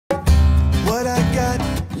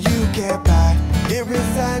can't buy. It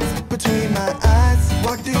resides between my eyes.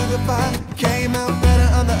 Walked through the fire, came out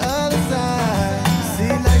better on the other side. See,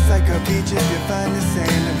 life's like a beach if you find the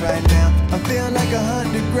sand. And right now, I'm feeling like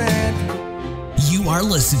 100 grand. You are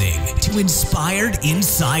listening to Inspired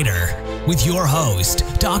Insider with your host,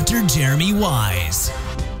 Dr. Jeremy Weisz.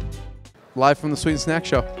 Live from the Sweet and Snack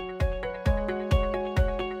Show.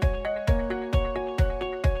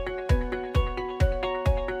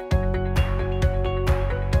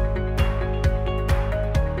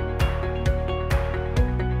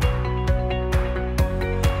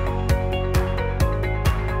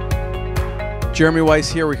 Jeremy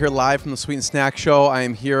Weisz here. We're here live from the Sweet and Snack Show. I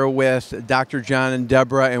am here with Dr. John and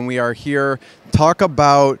Debra, and we are here to talk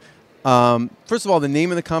about, first of all, the name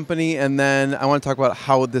of the company, and then I want to talk about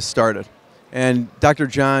how this started. And Dr.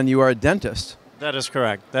 John, you are a dentist. That is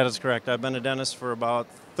correct. That is correct. I've been a dentist for about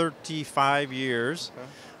 35 years.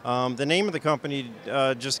 Okay. The name of the company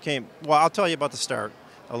just came, well, I'll tell you about the start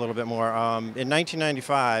a little bit more. In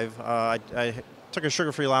 1995, I took a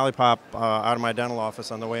sugar-free lollipop out of my dental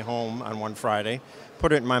office on the way home on one Friday,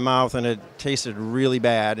 put it in my mouth, and it tasted really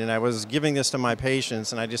bad. And I was giving this to my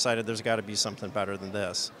patients, and I decided there's got to be something better than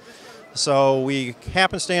this. So we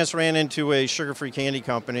happenstance ran into a sugar-free candy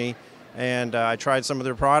company, and I tried some of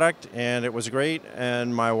their product, and it was great.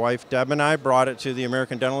 And my wife, Deb, and I brought it to the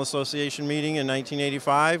American Dental Association meeting in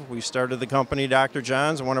 1985. We started the company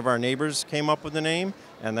DrJohns, and one of our neighbors came up with the name,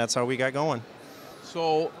 and that's how we got going.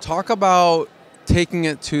 So talk about taking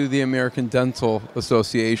it to the American Dental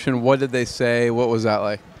Association. What did they say? What was that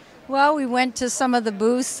like? Well, we went to some of the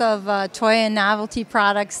booths of toy and novelty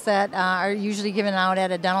products that are usually given out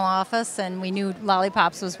at a dental office, and we knew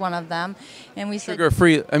lollipops was one of them. And we said,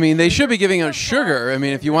 sugar-free. I mean, they should be giving out sugar. I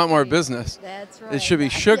mean, if you want more business, that's right. It should be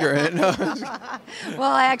sugar.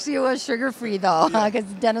 Well, actually, it was sugar-free, though, because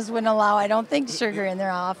dentists wouldn't allow, I don't think, sugar in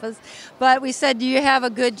their office. But we said, do you have a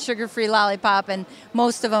good sugar-free lollipop? And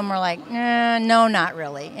most of them were like, no, not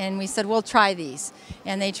really. And we said, we'll try these.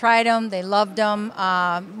 And they tried them. They loved them.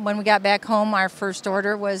 When we got back home, our first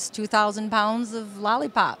order was 2,000 pounds of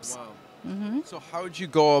lollipops. Wow. Mm-hmm. So how did you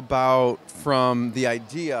go about from the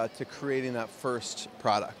idea to creating that first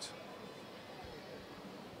product?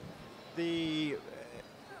 The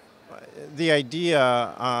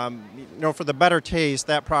idea, for the better taste,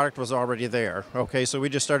 that product was already there. Okay, so we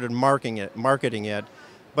just started marketing it.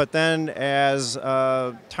 But then as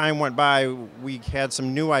time went by, we had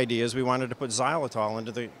some new ideas. We wanted to put xylitol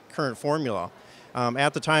into the current formula.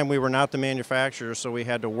 At the time, we were not the manufacturer, so we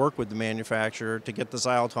had to work with the manufacturer to get the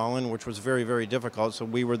xylitol in, which was very, very difficult. So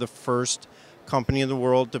we were the first company in the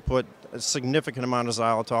world to put a significant amount of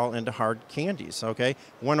xylitol into hard candies, okay?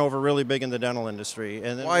 Went over really big in the dental industry.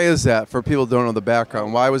 And then why is that? For people who don't know the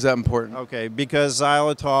background, why was that important? Okay, because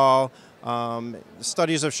xylitol,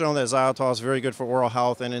 studies have shown that xylitol is very good for oral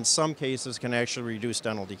health, and in some cases can actually reduce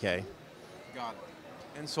dental decay. Got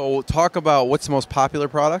it. And so talk about what's the most popular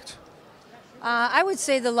product? I would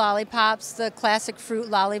say the lollipops, the classic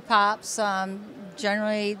fruit lollipops,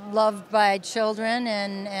 generally loved by children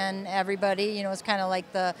and everybody. You know, it's kind of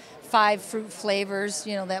like the 5 fruit flavors,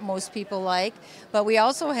 that most people like. But we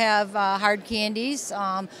also have hard candies.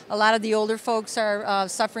 A lot of the older folks are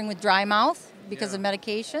suffering with dry mouth because of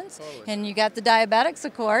medications. Totally. And you got the diabetics,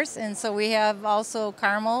 of course. And so we have also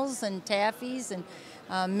caramels and taffies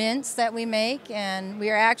and mints that we make. And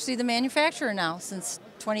we are actually the manufacturer now since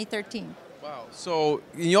 2013. Wow. So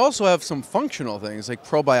you also have some functional things like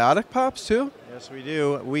probiotic pops too? Yes, we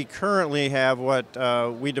do. We currently have what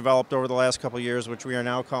we developed over the last couple of years, which we are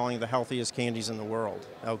now calling the healthiest candies in the world.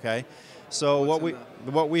 Okay. So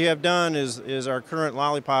what we have done is our current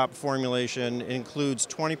lollipop formulation includes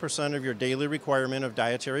 20% of your daily requirement of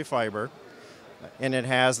dietary fiber, and it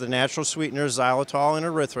has the natural sweeteners xylitol and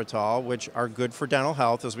erythritol, which are good for dental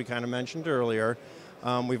health, as we kind of mentioned earlier.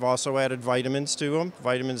 We've also added vitamins to them,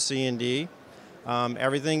 vitamin C and D.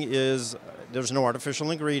 There's no artificial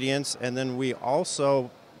ingredients, and then we also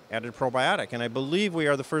added probiotic. And I believe we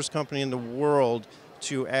are the first company in the world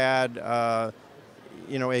to add, a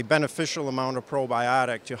beneficial amount of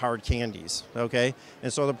probiotic to hard candies, okay?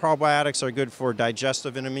 And so the probiotics are good for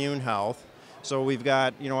digestive and immune health. So we've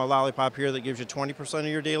got, a lollipop here that gives you 20% of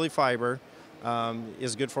your daily fiber.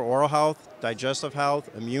 Is good for oral health, digestive health,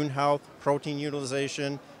 immune health, protein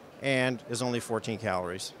utilization, and is only 14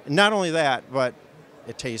 calories. Not only that, but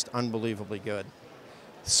it tastes unbelievably good.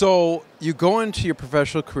 So you go into your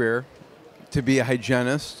professional career to be a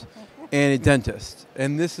hygienist and a dentist,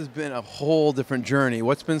 and this has been a whole different journey.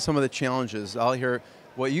 What's been some of the challenges? I'll hear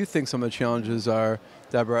what you think some of the challenges are,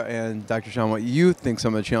 Debra and Dr. John, what you think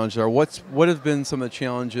some of the challenges are. What have been some of the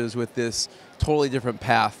challenges with this totally different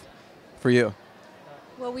path for you?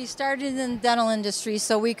 Well, we started in the dental industry,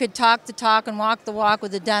 so we could talk the talk and walk the walk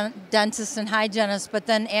with the dentists and hygienists. But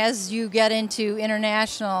then as you get into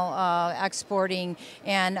international exporting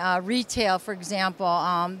and retail, for example,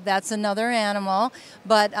 that's another animal.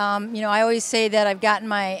 But, you know, I always say that I've gotten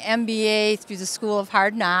my MBA through the School of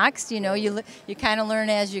Hard Knocks. You know, you kind of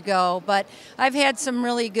learn as you go. But I've had some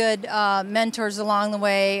really good mentors along the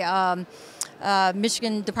way.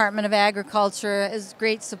 Michigan Department of Agriculture is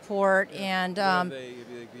great support, and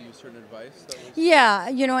They give you certain advice? yeah,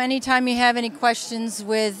 you know, anytime you have any questions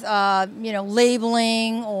with you know,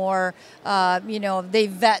 labeling or you know, they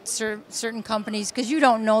vet certain companies because you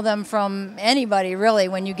don't know them from anybody really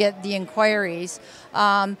when you get the inquiries.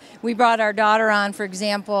 We brought our daughter on, for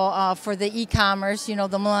example, for the e-commerce. You know,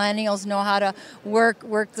 the millennials know how to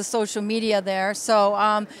work the social media there. So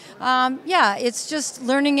yeah, it's just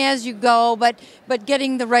learning as you go, but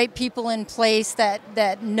getting the right people in place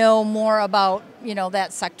that know more about, you know,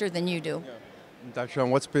 that sector than you do. Yeah. Dr. John,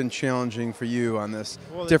 what's been challenging for you on this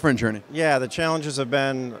different journey? Yeah, the challenges have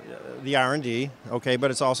been the R&D, okay,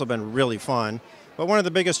 but it's also been really fun. But one of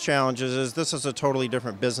the biggest challenges is this is a totally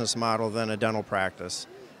different business model than a dental practice.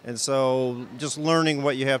 And so just learning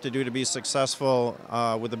what you have to do to be successful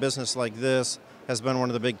with a business like this has been one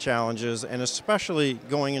of the big challenges, and especially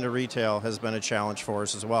going into retail has been a challenge for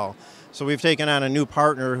us as well. So we've taken on a new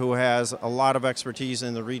partner who has a lot of expertise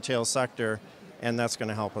in the retail sector, and that's going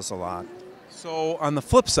to help us a lot. So on the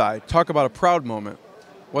flip side, talk about a proud moment.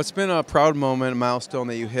 What's been a proud moment, a milestone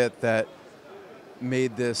that you hit that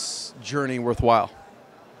made this journey worthwhile?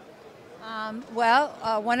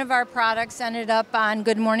 Well, one of our products ended up on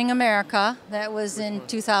Good Morning America. That was in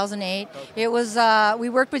 2008. It was we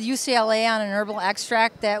worked with UCLA on an herbal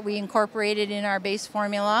extract that we incorporated in our base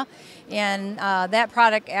formula, and that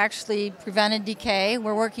product actually prevented decay.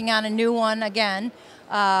 We're working on a new one again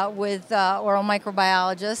with oral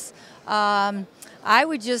microbiologists. I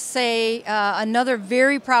would just say another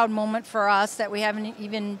very proud moment for us that we haven't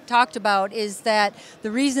even talked about is that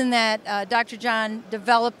the reason that Dr. John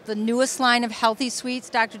developed the newest line of healthy sweets,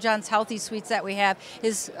 Dr. John's healthy sweets that we have,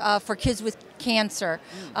 is for kids with cancer.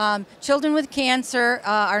 Children with cancer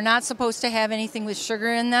are not supposed to have anything with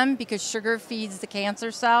sugar in them because sugar feeds the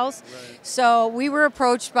cancer cells. Right. So we were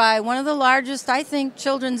approached by one of the largest, I think,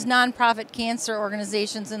 children's nonprofit cancer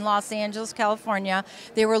organizations in Los Angeles, California.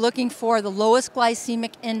 They were looking for the lowest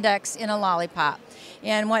glycemic index in a lollipop.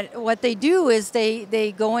 And what they do is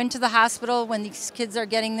they go into the hospital when these kids are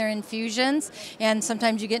getting their infusions, and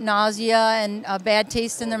sometimes you get nausea and a bad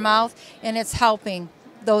taste in their mouth, and it's helping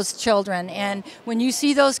those children. And when you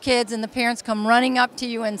see those kids and the parents come running up to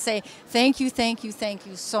you and say, thank you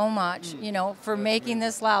so much, you know, for making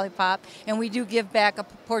this lollipop. And we do give back a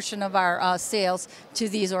proportion of our sales to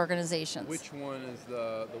these organizations. Which one is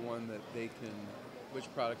the one that they can,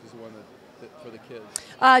 which product is the one that for the kids?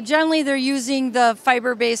 Generally, they're using the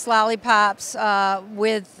fiber-based lollipops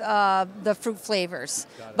with the fruit flavors,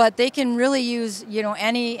 but they can really use, you know,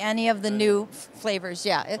 any of the new flavors.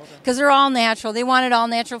 Yeah, because they're all natural. They wanted all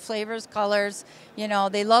natural flavors, colors. You know,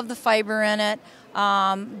 they love the fiber in it,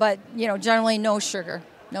 but you know, generally no sugar,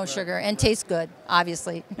 and tastes good,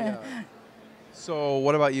 obviously. Yeah. So,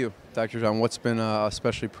 what about you, Dr. John? What's been a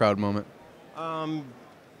especially proud moment?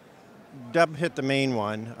 Deb hit the main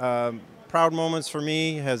one. Proud moments for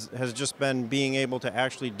me has just been being able to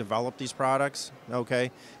actually develop these products. Okay,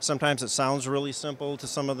 sometimes it sounds really simple to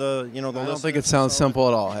some of the, you know, the I don't think it sounds simple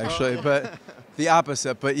at all, actually, but the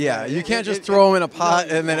opposite. But yeah, you can't just throw them in a pot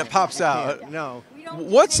and then it pops out. No.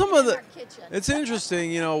 What's some of the? It's interesting,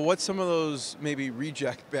 you know. What's some of those maybe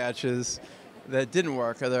reject batches that didn't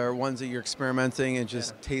work? Are there ones that you're experimenting and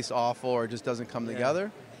just taste awful or just doesn't come together?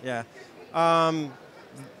 Yeah.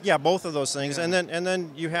 Yeah, both of those things, and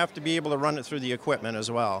then you have to be able to run it through the equipment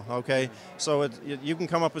as well. Okay, so you can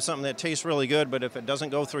come up with something that tastes really good, but if it doesn't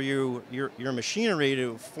go through your machinery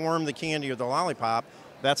to form the candy or the lollipop,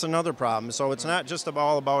 that's another problem. So it's not just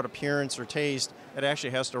all about appearance or taste; it actually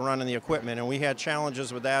has to run in the equipment, and we had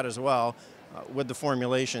challenges with that as well, with the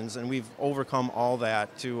formulations, and we've overcome all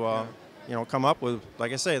that to you know, come up with,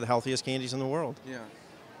 like I say, the healthiest candies in the world. Yeah.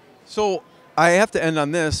 So I have to end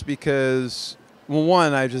on this because. Well,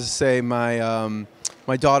 one, I just say my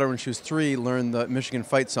my daughter, when she was 3, learned the Michigan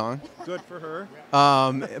Fight song. Good for her.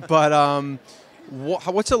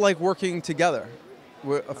 What's it like working together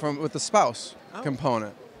with the spouse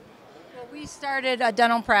component? Well, we started a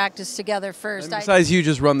dental practice together first. And besides, you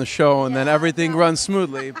just run the show, and then everything runs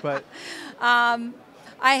smoothly. But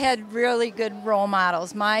I had really good role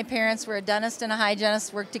models. My parents were a dentist and a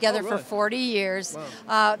hygienist, worked together for 40 years.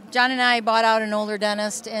 Wow. John and I bought out an older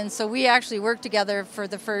dentist, and so we actually worked together for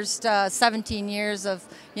the first 17 years of,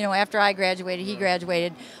 after I graduated, he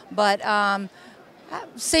graduated. But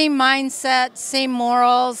same mindset, same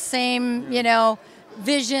morals, same,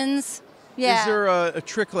 visions. Yeah. Is there a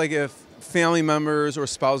trick, like if family members or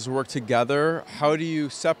spouses work together, how do you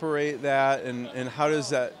separate that, and how does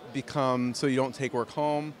that become so you don't take work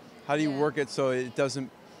home? How do you work it so it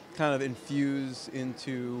doesn't kind of infuse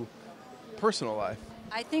into personal life?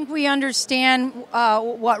 I think we understand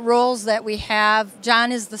what roles that we have.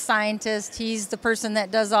 John is the scientist. He's the person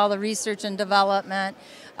that does all the research and development.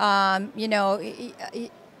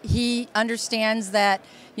 He understands that,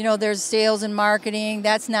 there's sales and marketing.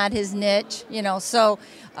 That's not his niche, So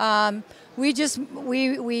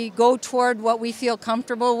we go toward what we feel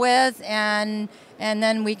comfortable with, and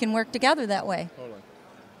then we can work together that way. Totally.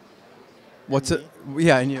 What's it?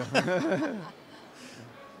 Yeah, and you.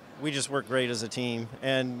 We just work great as a team,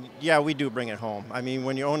 and yeah, we do bring it home. I mean,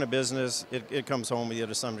 when you own a business, it comes home with you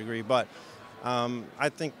to some degree, but I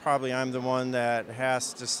think probably I'm the one that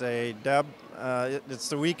has to say, Deb, it's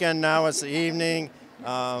the weekend now, it's the evening,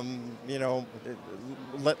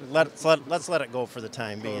 let's let it go for the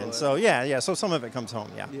time being. So yeah, so some of it comes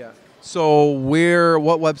home, yeah. Yeah. So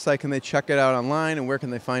what website can they check it out online, and where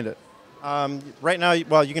can they find it? Right now,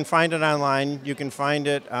 well, you can find it online. You can find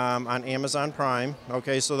it on Amazon Prime.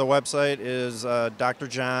 Okay, so the website is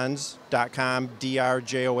DrJohns.com,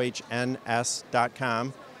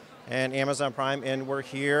 DrJohns.com, and Amazon Prime. And we're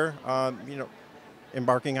here,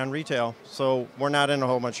 embarking on retail. So we're not in a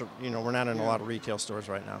whole bunch of, we're not in a lot of retail stores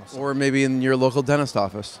right now. So. Or maybe in your local dentist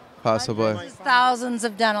office, possibly. Thousands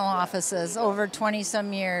of dental offices over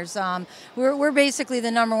 20-some years. We're basically the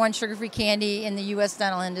 #1 sugar-free candy in the U.S.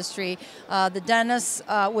 dental industry. The dentists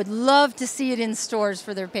would love to see it in stores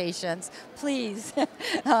for their patients. Please,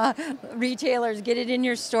 retailers, get it in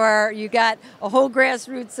your store. You got a whole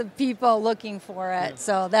grassroots of people looking for it.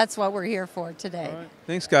 So that's what we're here for today. All right.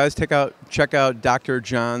 Thanks, guys. Check out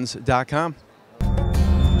DrJohns.com.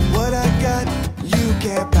 What I got, you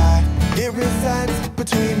can't buy. It resides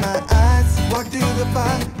between my eyes. Walked through the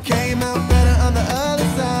fire, came out better on the other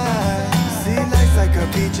side. See, life's like a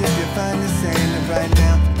beach if you find the sand. And right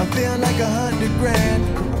now, I feel like $100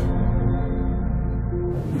 grand.